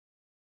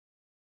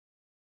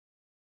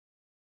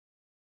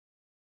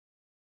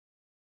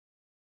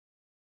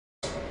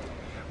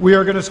We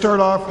are going to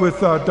start off with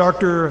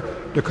Dr.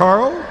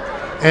 DeCarlo,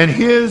 and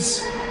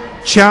his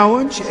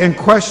challenge and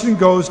question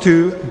goes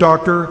to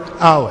Dr.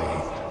 Ali.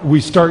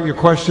 We start your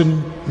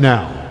question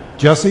now.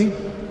 Jesse?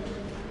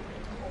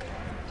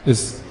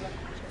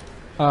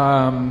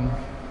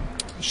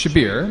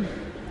 Shabir,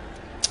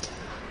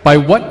 by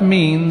what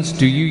means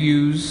do you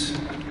use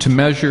to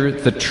measure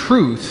the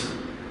truth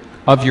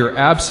of your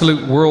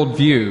absolute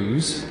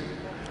worldviews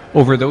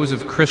over those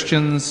of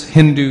Christians,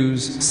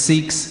 Hindus,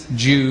 Sikhs,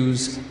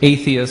 Jews,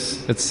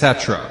 atheists,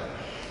 etc.?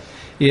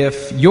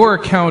 If your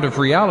account of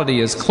reality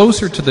is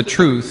closer to the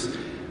truth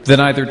than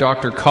either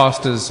Dr.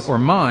 Costa's or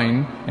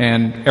mine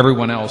and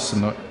everyone else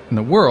in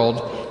the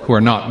world who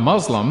are not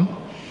Muslim,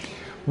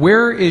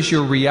 where is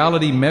your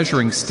reality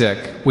measuring stick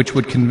which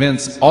would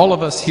convince all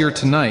of us here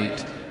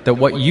tonight that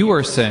what you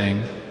are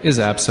saying is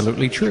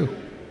absolutely true?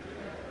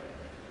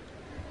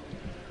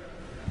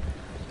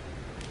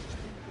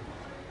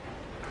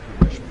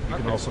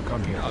 You can also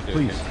come here.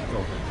 Please.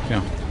 Go.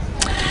 Yeah.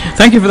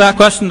 Thank you for that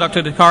question,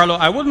 Dr. DeCarlo.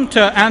 I wouldn't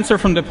answer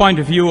from the point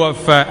of view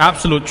of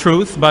absolute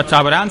truth, but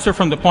I would answer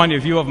from the point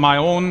of view of my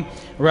own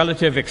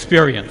relative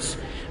experience.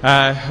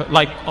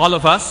 Like all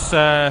of us,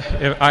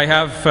 I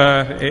have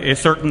a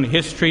certain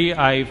history.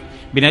 I've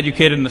been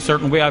educated in a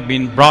certain way. I've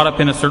been brought up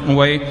in a certain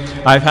way.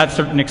 I've had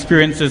certain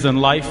experiences in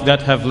life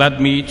that have led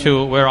me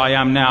to where I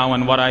am now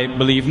and what I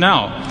believe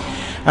now.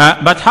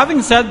 But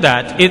having said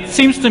that, it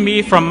seems to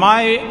me from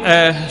my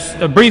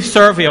brief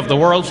survey of the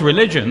world's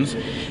religions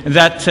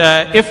that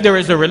if there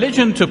is a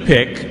religion to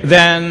pick,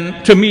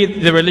 then to me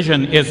the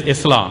religion is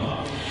Islam.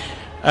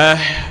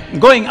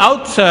 Going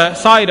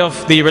outside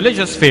of the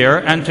religious sphere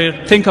and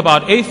to think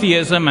about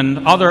atheism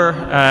and other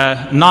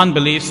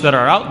non-beliefs that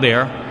are out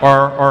there,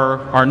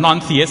 or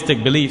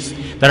non-theistic beliefs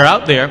that are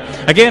out there,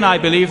 again I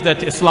believe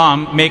that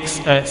Islam makes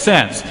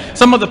sense.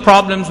 Some of the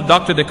problems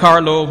Dr.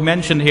 DeCarlo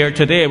mentioned here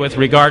today with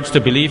regards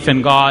to belief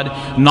in God,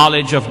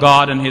 knowledge of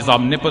God and His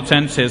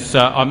omnipotence, His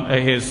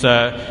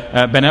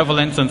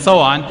benevolence and so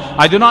on,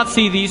 I do not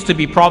see these to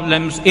be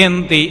problems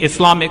in the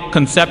Islamic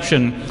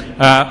conception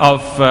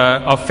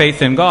of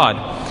faith in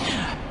God.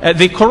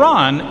 The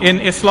Quran in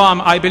Islam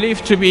I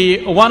believe to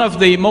be one of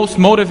the most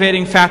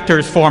motivating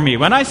factors for me.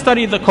 When I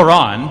study the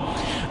Quran,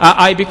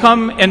 I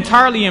become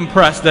entirely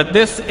impressed that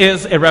this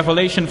is a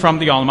revelation from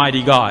the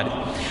Almighty God.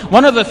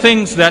 One of the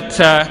things that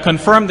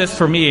confirmed this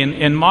for me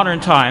in modern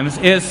times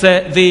is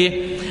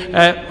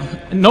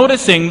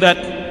noticing that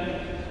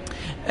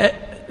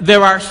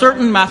there are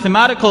certain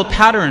mathematical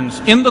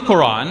patterns in the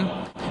Quran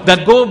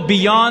that go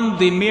beyond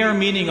the mere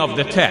meaning of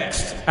the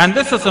text. And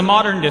this is a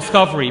modern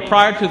discovery.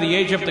 Prior to the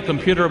age of the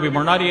computer, we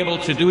were not able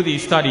to do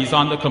these studies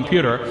on the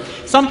computer.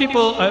 Some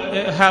people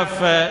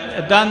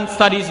have done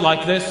studies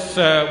like this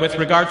with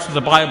regards to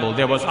the Bible.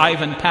 There was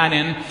Ivan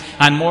Panin,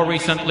 and more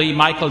recently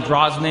Michael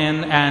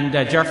Drosnin and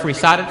Jeffrey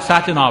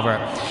Satinover.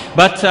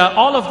 But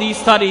all of these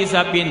studies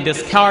have been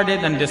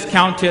discarded and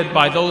discounted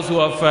by those who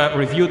have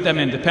reviewed them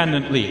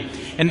independently.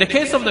 In the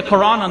case of the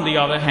Quran, on the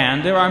other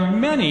hand, there are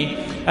many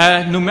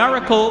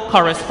numerical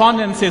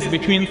correspondences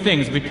between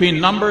things, between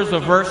numbers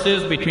of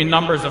verses, between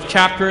numbers of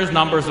chapters,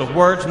 numbers of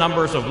words,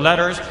 numbers of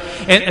letters,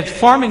 and it's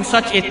forming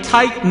such a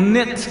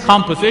tight-knit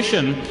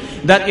composition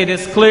that it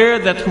is clear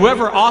that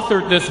whoever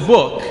authored this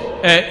book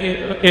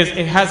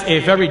has a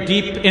very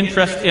deep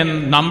interest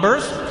in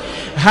numbers,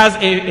 has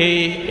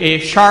a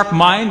sharp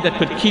mind that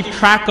could keep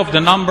track of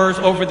the numbers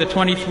over the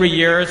 23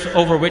 years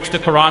over which the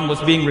Quran was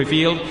being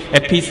revealed,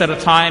 a piece at a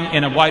time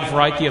in a wide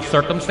variety of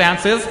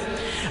circumstances,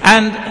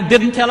 and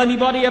didn't tell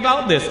anybody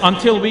about this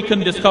until we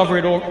can discover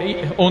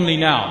it only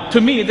now.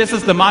 To me, this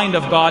is the mind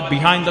of God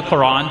behind the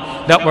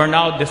Quran that we're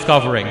now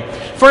discovering.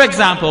 For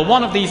example,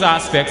 one of these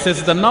aspects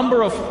is the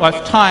number of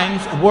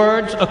times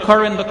words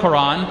occur in the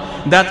Quran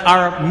that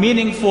are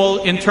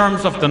meaningful in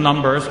terms of the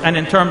numbers and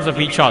in terms of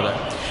each other.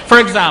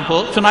 For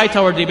example, tonight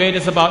our debate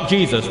is about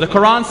Jesus. The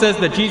Quran says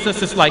that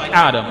Jesus is like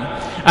Adam,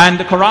 and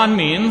the Quran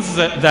means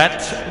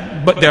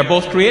but they're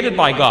both created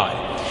by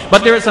God.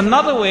 But there is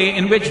another way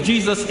in which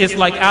Jesus is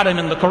like Adam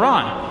in the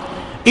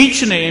Quran.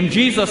 Each name,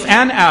 Jesus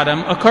and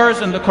Adam, occurs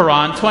in the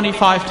Quran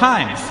 25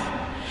 times.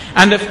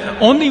 And if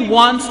only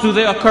once do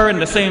they occur in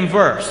the same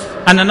verse,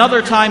 and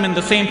another time in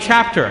the same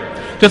chapter.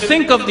 To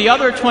think of the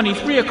other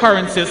 23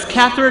 occurrences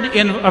scattered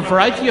in a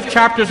variety of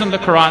chapters in the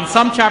Quran.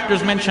 Some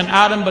chapters mention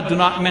Adam but do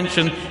not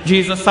mention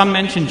Jesus. Some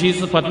mention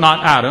Jesus but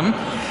not Adam.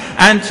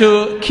 And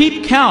to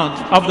keep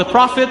count of the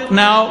Prophet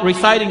now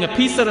reciting a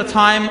piece at a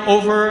time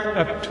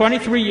over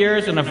 23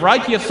 years in a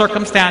variety of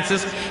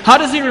circumstances, how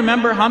does he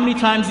remember how many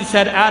times he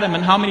said Adam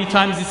and how many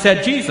times he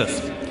said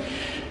Jesus?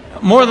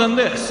 More than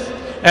this,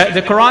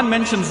 the Quran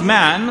mentions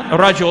man,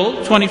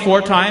 rajul,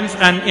 24 times,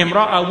 and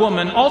imra, a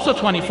woman, also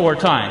 24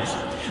 times.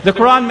 The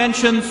Quran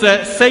mentions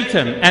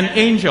Satan, an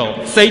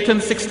angel.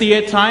 Satan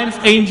 68 times,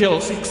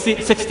 angel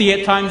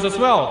 68 times as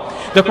well.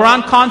 The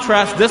Quran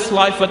contrasts this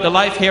life with the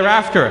life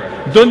hereafter.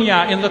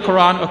 Dunya in the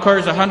Quran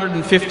occurs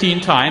 115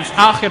 times.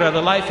 Akhirah,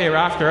 the life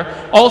hereafter,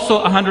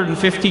 also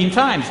 115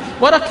 times.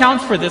 What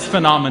accounts for this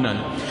phenomenon?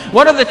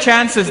 What are the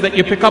chances that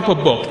you pick up a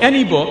book,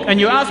 any book, and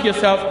you ask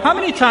yourself, how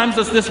many times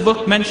does this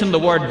book mention the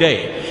word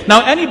day?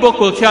 Now, any book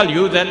will tell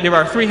you that there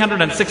are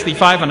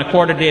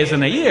 365¼ days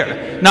in a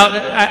year. Now,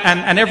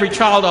 and every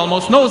child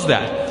almost knows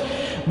that.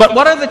 But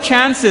what are the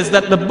chances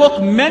that the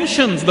book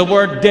mentions the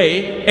word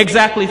day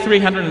exactly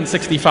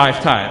 365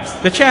 times?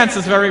 The chance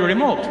is very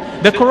remote.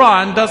 The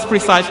Quran does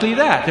precisely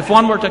that. If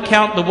one were to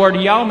count the word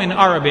yawm in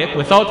Arabic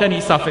without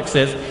any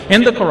suffixes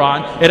in the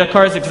Quran, it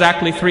occurs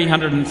exactly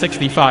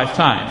 365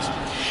 times.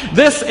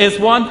 This is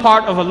one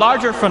part of a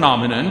larger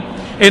phenomenon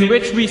in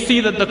which we see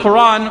that the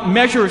Quran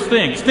measures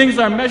things. Things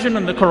are measured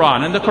in the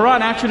Quran, and the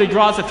Quran actually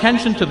draws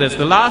attention to this.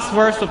 The last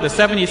verse of the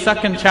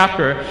 72nd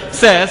chapter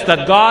says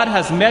that God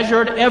has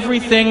measured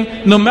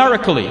everything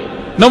numerically.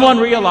 No one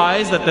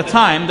realized at the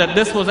time that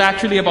this was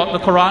actually about the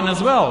Quran as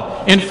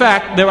well. In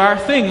fact, there are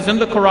things in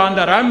the Quran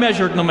that are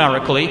measured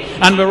numerically,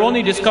 and we're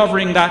only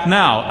discovering that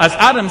now. As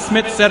Adam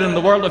Smith said in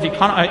the world of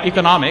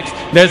economics,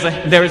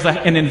 there is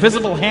an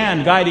invisible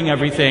hand guiding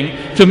everything.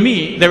 To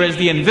me, there is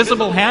the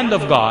invisible hand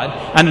of God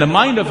and the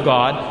mind of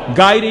God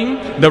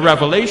guiding the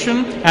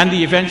revelation and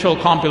the eventual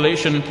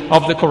compilation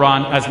of the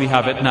Quran as we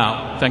have it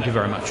now. Thank you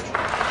very much.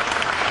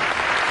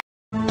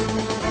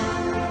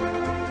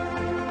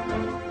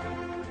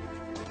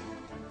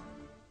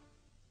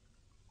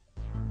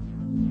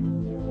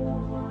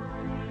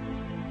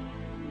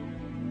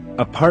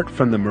 Apart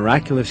from the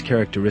miraculous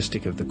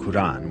characteristic of the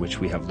Quran, which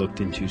we have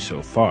looked into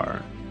so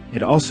far,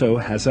 it also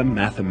has a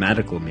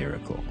mathematical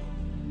miracle.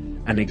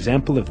 An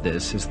example of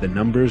this is the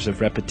numbers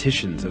of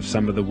repetitions of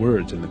some of the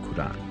words in the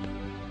Quran.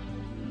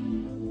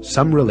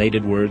 Some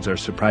related words are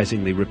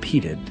surprisingly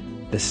repeated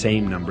the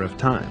same number of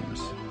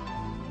times.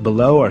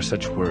 Below are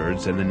such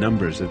words and the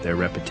numbers of their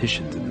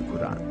repetitions in the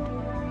Quran.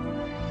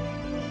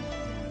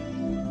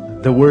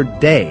 The word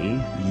day,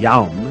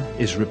 yawm,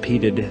 is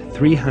repeated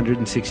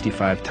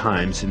 365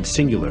 times in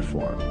singular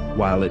form,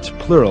 while its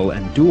plural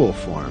and dual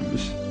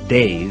forms,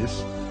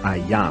 days,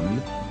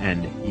 ayam,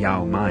 and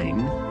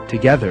yawmain,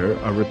 together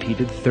are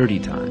repeated 30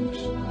 times.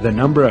 The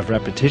number of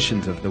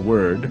repetitions of the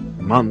word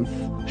month,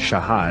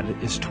 shahad,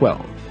 is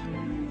 12.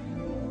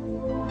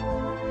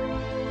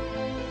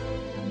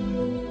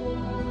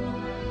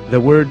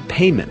 The word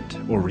payment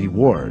or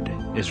reward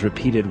is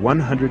repeated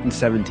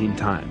 117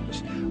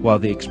 times, while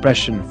the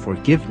expression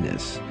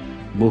forgiveness,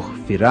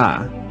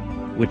 mughfirah,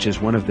 which is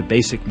one of the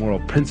basic moral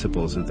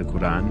principles of the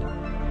Quran,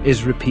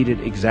 is repeated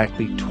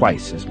exactly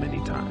twice as many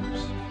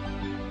times.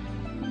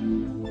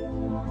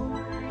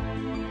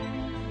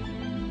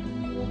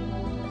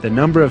 The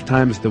number of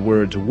times the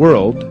words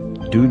world,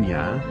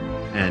 dunya,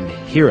 and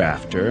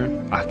hereafter,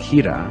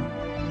 akhira,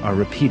 are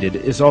repeated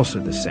is also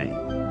the same,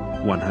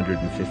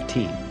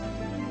 115.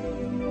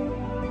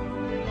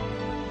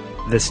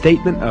 The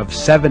statement of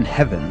 7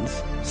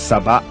 heavens,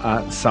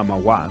 Sab'a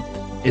Samawat,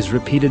 is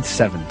repeated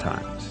 7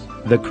 times.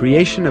 The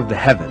creation of the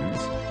heavens,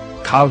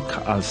 Khalq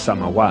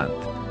al-Samawat,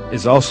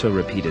 is also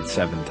repeated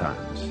 7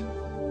 times.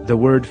 The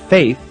word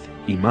faith,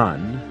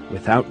 Iman,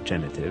 without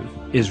genitive,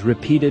 is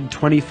repeated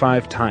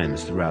 25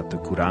 times throughout the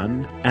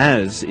Quran,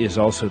 as is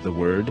also the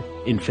word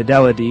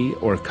infidelity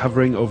or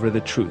covering over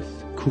the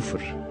truth,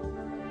 Kufr.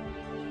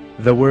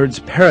 The words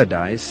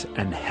paradise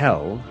and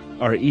hell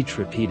are each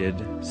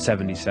repeated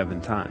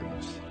 77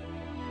 times.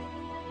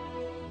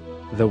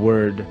 The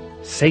word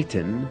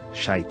Satan,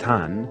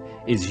 shaitan,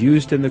 is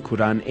used in the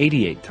Quran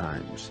 88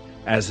 times,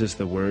 as is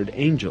the word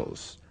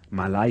angels,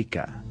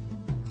 malaika.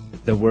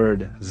 The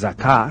word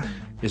zakah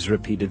is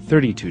repeated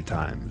 32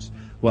 times,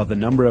 while the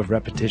number of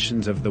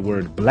repetitions of the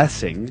word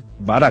blessing,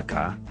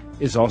 barakah,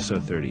 is also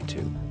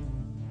 32.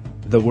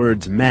 The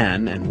words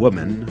man and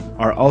woman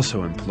are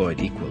also employed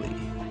equally,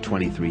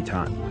 23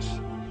 times.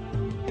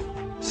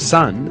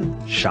 Sun,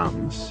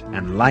 shams,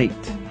 and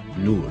light,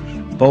 nur,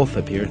 both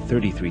appear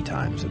 33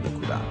 times in the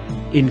Quran.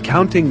 In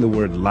counting the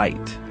word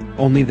light,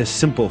 only the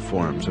simple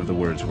forms of the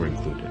words were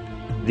included.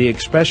 The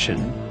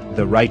expression,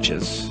 the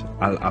righteous,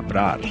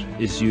 al-abrar,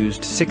 is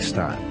used 6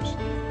 times,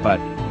 but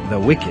the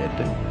wicked,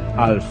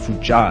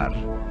 al-fujar,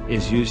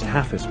 is used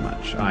half as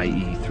much,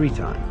 i.e. 3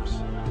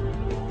 times.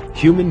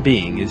 Human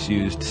being is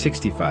used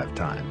 65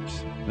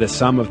 times. The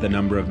sum of the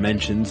number of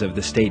mentions of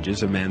the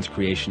stages of man's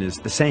creation is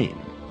the same,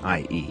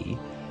 i.e.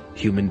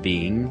 human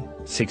being,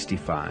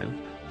 65,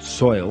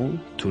 soil,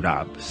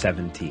 turab,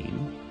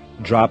 17,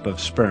 drop of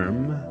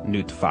sperm,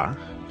 nutfah,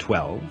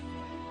 12,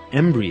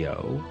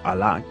 embryo,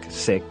 alaq,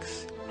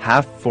 6,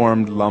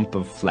 half-formed lump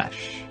of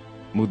flesh,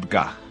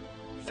 mudgah,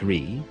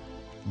 3,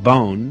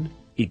 bone,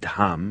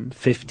 idham,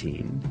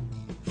 15,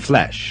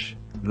 flesh,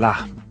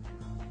 lahm,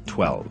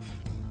 12.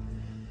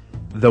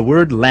 The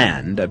word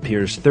land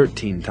appears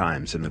 13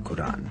 times in the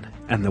Quran,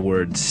 and the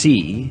word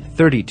sea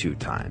 32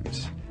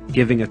 times,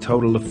 giving a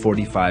total of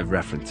 45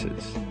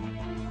 references.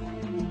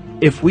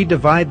 If we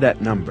divide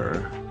that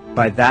number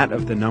by that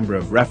of the number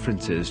of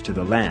references to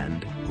the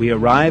land, we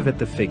arrive at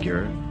the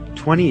figure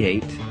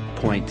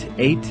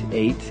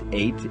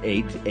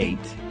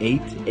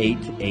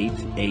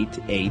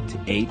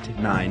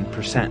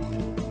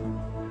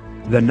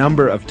 28.888888888889%. The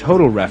number of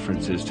total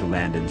references to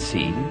land and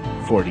sea,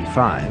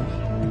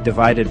 45,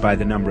 divided by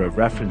the number of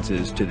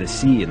references to the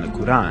sea in the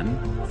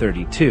Quran,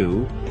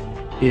 32,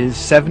 is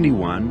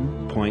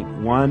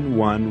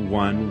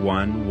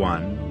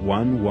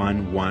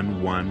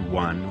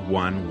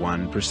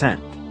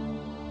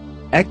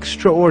 71.1111111111%.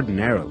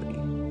 Extraordinarily,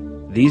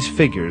 these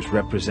figures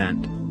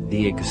represent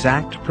the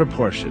exact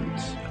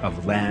proportions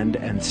of land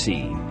and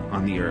sea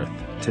on the earth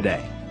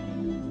today.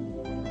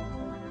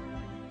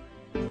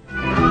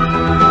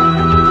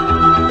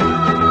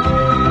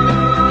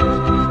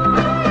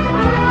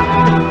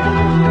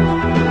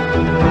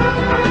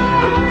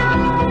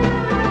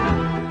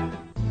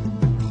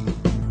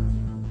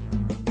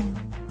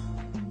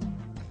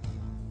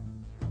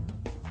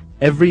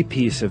 Every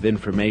piece of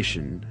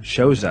information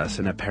shows us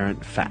an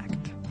apparent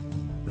fact.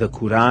 The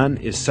Quran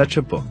is such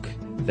a book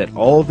that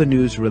all the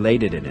news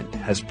related in it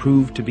has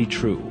proved to be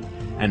true,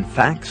 and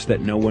facts that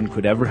no one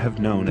could ever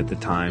have known at the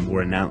time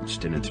were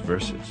announced in its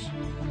verses.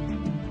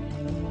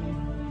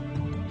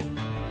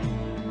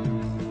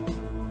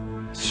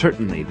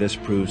 Certainly this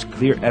proves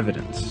clear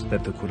evidence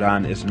that the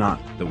Quran is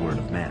not the word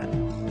of man.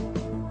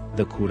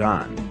 The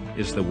Quran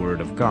is the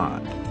word of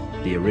God,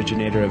 the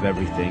originator of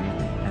everything,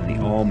 and the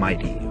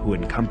Almighty, who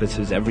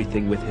encompasses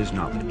everything with his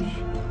knowledge.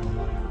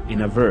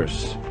 In a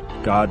verse,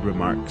 God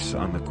remarks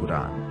on the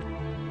Quran,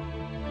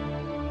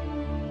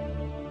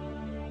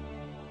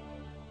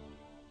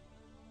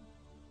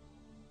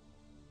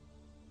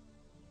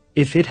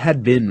 "If it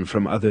had been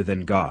from other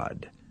than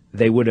God,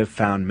 they would have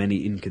found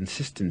many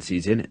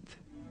inconsistencies in it."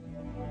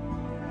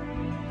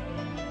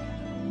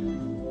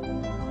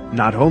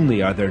 Not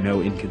only are there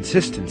no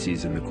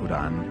inconsistencies in the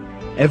Quran,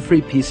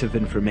 every piece of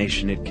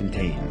information it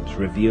contains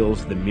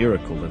reveals the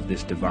miracle of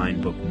this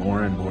divine book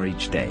more and more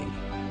each day.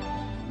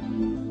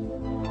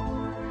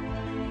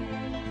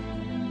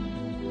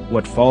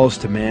 What falls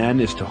to man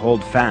is to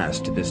hold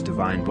fast to this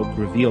divine book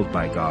revealed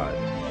by God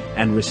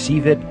and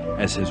receive it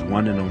as his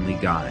one and only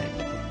guide.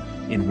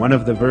 In one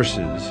of the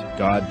verses,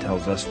 God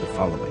tells us the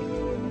following,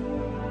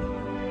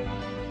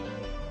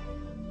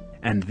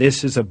 "And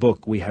this is a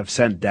book we have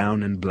sent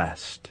down and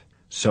blessed,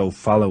 so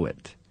follow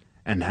it,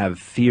 and have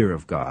fear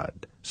of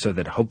God, so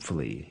that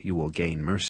hopefully you will gain mercy."